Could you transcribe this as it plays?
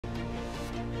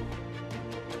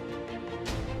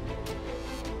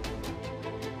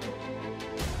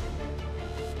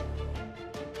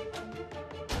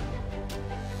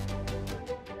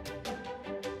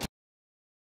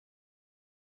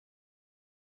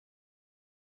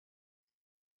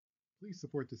Please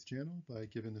support this channel by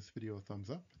giving this video a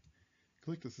thumbs up.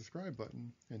 Click the subscribe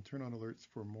button and turn on alerts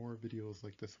for more videos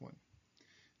like this one.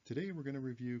 Today we're going to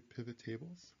review pivot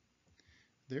tables.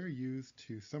 They're used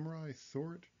to summarize,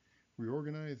 sort,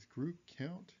 reorganize, group,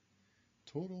 count,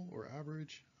 total or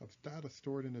average of data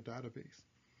stored in a database.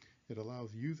 It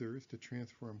allows users to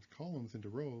transform columns into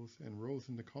rows and rows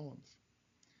into columns.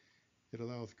 It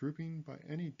allows grouping by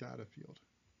any data field.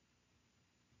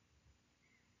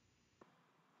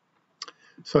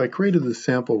 So I created the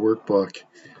sample workbook,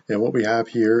 and what we have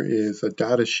here is a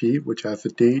data sheet which has the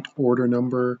date, order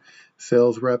number,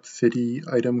 sales rep, city,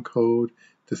 item code,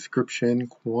 description,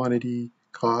 quantity,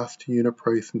 cost, unit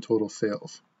price, and total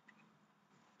sales.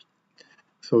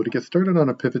 So to get started on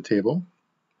a pivot table,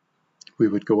 we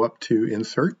would go up to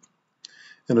Insert,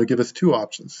 and it'll give us two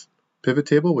options: Pivot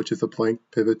Table, which is a blank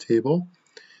pivot table,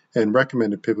 and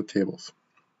Recommended Pivot Tables.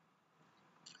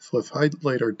 So let's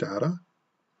highlight our data.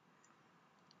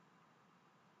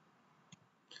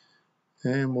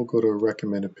 And we'll go to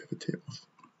recommended pivot tables.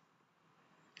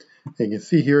 And you can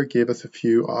see here it gave us a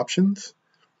few options.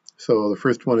 So the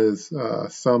first one is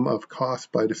sum of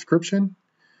cost by description.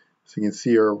 So you can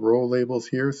see our row labels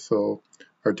here. So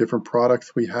our different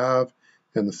products we have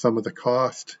and the sum of the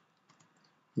cost.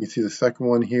 You can see the second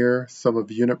one here, sum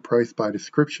of unit price by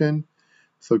description.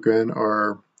 So again,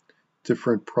 our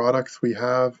different products we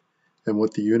have and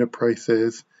what the unit price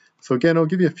is. So again, I'll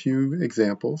give you a few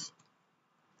examples.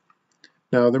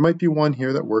 Now there might be one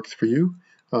here that works for you.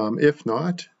 If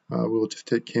not, we'll just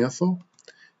hit cancel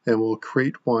and we'll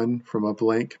create one from a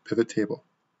blank pivot table.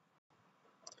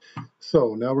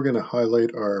 So now we're going to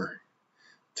highlight our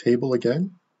table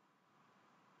again.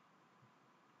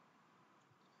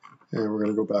 And we're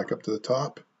going to go back up to the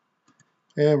top.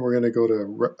 And we're going to go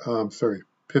to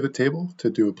pivot table to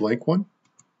do a blank one.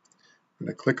 I'm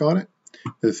going to click on it.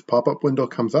 This pop-up window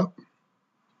comes up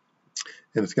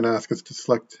and it's going to ask us to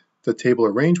select the table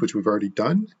arrange, which we've already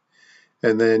done,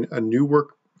 and then a new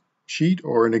worksheet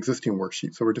or an existing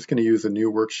worksheet. So we're just going to use a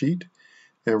new worksheet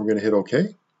and we're going to hit OK.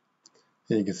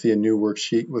 And you can see a new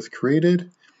worksheet was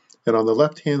created. And on the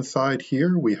left hand side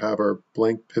here, we have our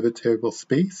blank pivot table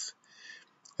space.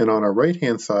 And on our right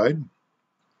hand side,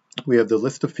 we have the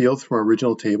list of fields from our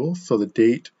original table. So the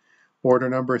date, order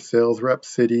number, sales rep,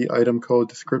 city, item code,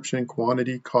 description,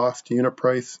 quantity, cost, unit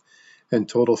price, and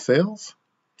total sales.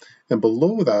 And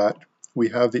below that, we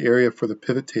have the area for the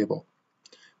pivot table.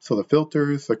 So the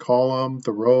filters, the column,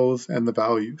 the rows, and the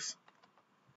values.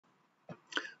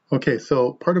 Okay,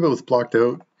 so part of it was blocked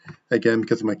out, again,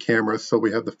 because of my camera. So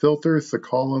we have the filters, the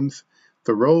columns,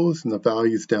 the rows, and the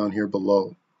values down here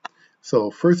below. So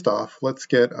first off, let's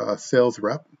get a sales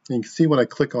rep. And you can see when I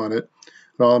click on it,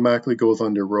 it automatically goes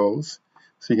under rows.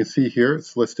 So you can see here,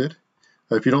 it's listed.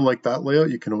 If you don't like that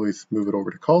layout, you can always move it over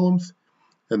to columns.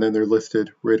 And then they're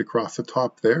listed right across the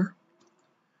top there.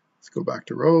 Let's go back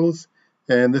to rows.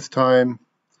 And this time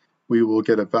we will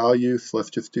get a value. So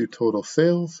let's just do total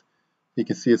sales. You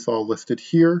can see it's all listed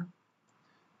here.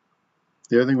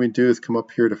 The other thing we do is come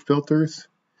up here to filters.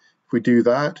 If we do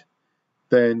that,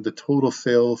 then the total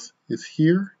sales is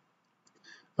here.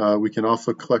 We can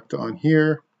also collect on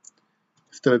here.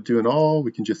 Instead of doing all,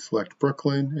 we can just select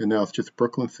Brooklyn. And now it's just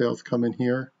Brooklyn sales come in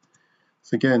here.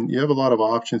 So again, you have a lot of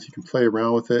options. You can play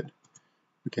around with it.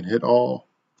 We can hit all,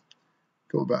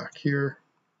 go back here.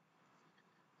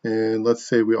 And let's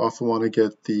say we also want to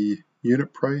get the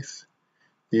unit price.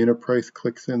 The unit price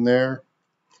clicks in there.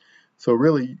 So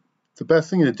really, the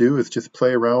best thing to do is just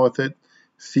play around with it.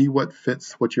 See what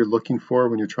fits what you're looking for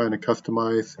when you're trying to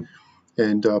customize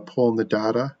and pull in the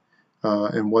data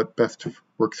and what best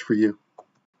works for you.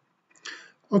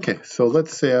 Okay, so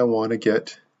let's say I want to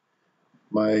get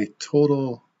my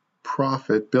total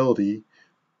profitability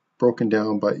broken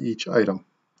down by each item.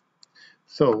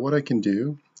 So what I can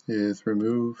do is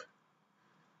remove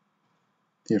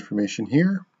the information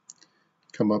here,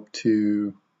 come up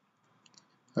to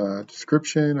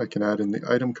description, I can add in the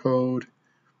item code,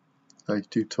 I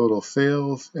do total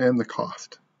sales and the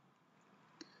cost.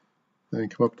 Then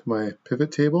come up to my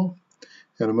pivot table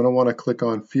and I'm going to want to click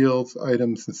on fields,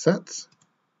 items, and sets,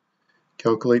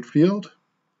 calculate field.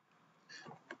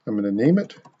 I'm going to name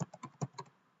it.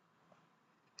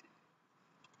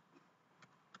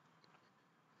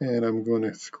 And I'm going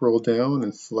to scroll down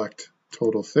and select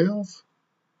total sales,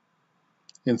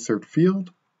 insert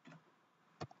field.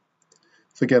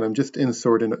 So again, I'm just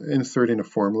inserting a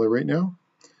formula right now,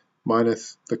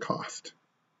 minus the cost.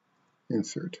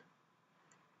 Insert.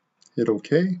 Hit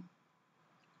OK.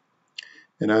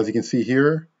 And as you can see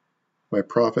here, my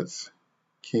profits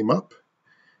came up.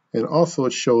 And also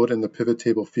it showed in the pivot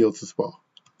table fields as well.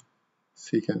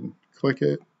 So you can click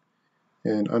it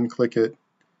and unclick it,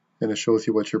 and it shows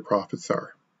you what your profits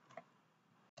are.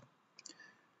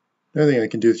 Another thing I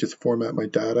can do is just format my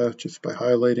data just by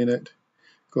highlighting it.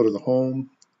 Go to the home,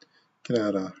 can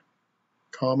add a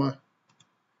comma,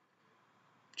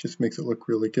 just makes it look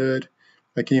really good.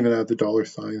 I can even add the dollar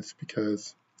signs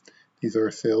because these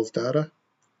are sales data.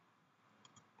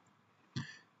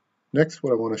 Next,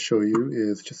 what I want to show you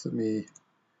is, just let me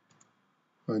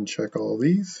uncheck all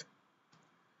these.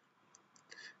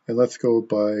 And let's go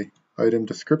by item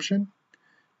description.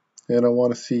 And I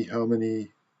want to see how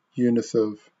many units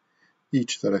of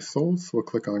each that I sold. So we'll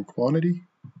click on quantity.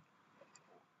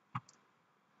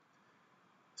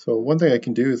 So one thing I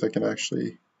can do is I can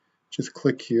actually just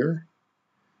click here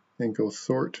and go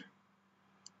sort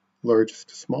largest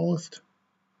to smallest.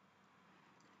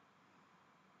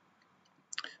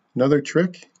 Another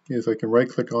trick is I can right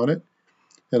click on it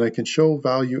and I can show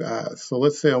value as. So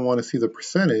let's say I want to see the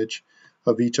percentage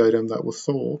of each item that was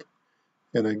sold,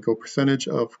 and I can go percentage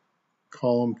of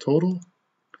column total,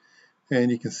 and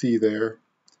you can see there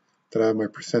that I have my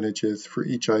percentages for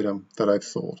each item that I've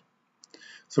sold.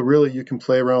 So really you can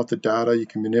play around with the data, you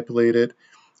can manipulate it.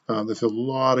 There's a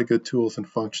lot of good tools and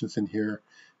functions in here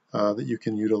that you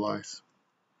can utilize.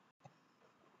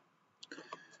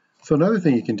 So another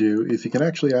thing you can do is you can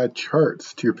actually add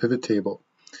charts to your pivot table,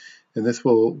 and this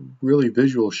will really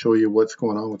visual show you what's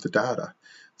going on with the data.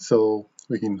 So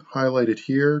we can highlight it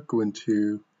here, go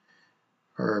into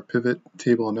our pivot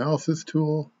table analysis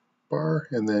tool bar,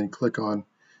 and then click on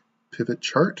pivot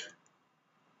chart.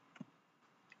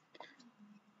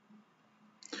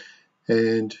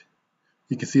 And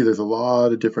you can see there's a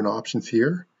lot of different options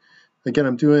here. Again,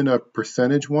 I'm doing a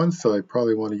percentage one, so I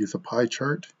probably want to use a pie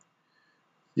chart.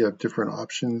 You have different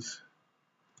options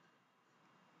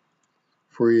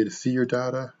for you to see your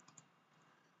data.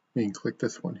 You can click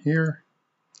this one here,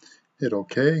 hit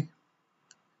OK. And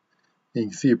you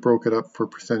can see it broke it up for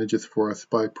percentages for us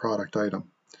by product item.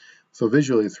 So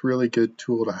visually, it's a really good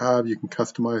tool to have. You can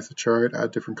customize the chart,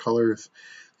 add different colors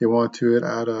you want to it,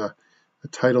 add a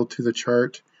title to the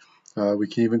chart. We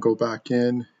can even go back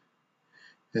in,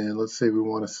 and let's say we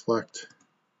want to select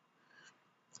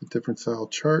a different style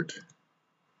chart.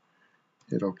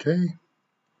 Hit OK.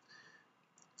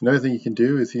 Another thing you can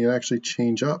do is you can actually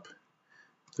change up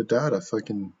the data. So I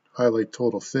can highlight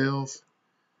total sales,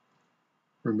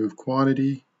 remove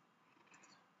quantity.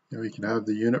 You can have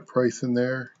the unit price in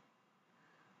there.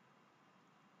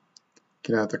 You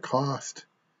can add the cost.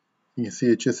 You can see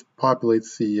it just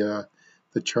populates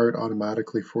the chart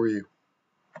automatically for you.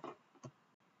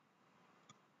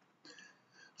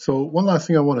 So one last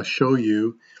thing I want to show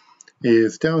you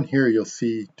is down here you'll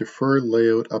see Defer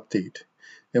Layout Update.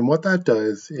 And what that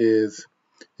does is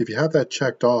if you have that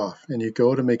checked off and you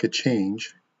go to make a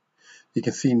change, you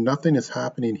can see nothing is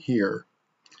happening here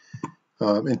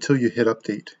until you hit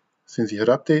Update. As soon as you hit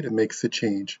Update, it makes the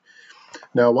change.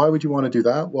 Now, why would you want to do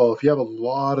that? Well, if you have a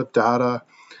lot of data,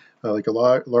 like a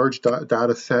large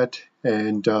data set,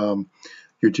 and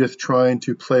you're just trying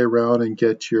to play around and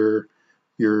get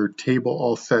your table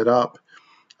all set up,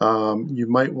 you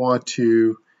might want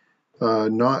to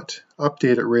not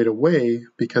update it right away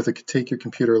because it could take your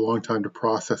computer a long time to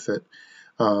process it.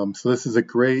 So this is a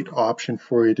great option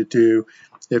for you to do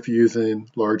if you're using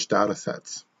large data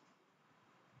sets.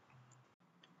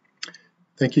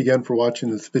 Thank you again for watching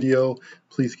this video.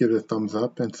 Please give it a thumbs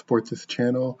up and support this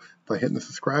channel by hitting the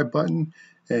subscribe button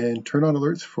and turn on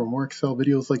alerts for more Excel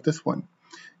videos like this one.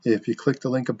 If you click the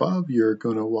link above, you're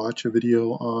going to watch a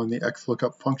video on the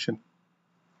XLOOKUP function.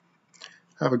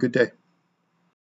 Have a good day.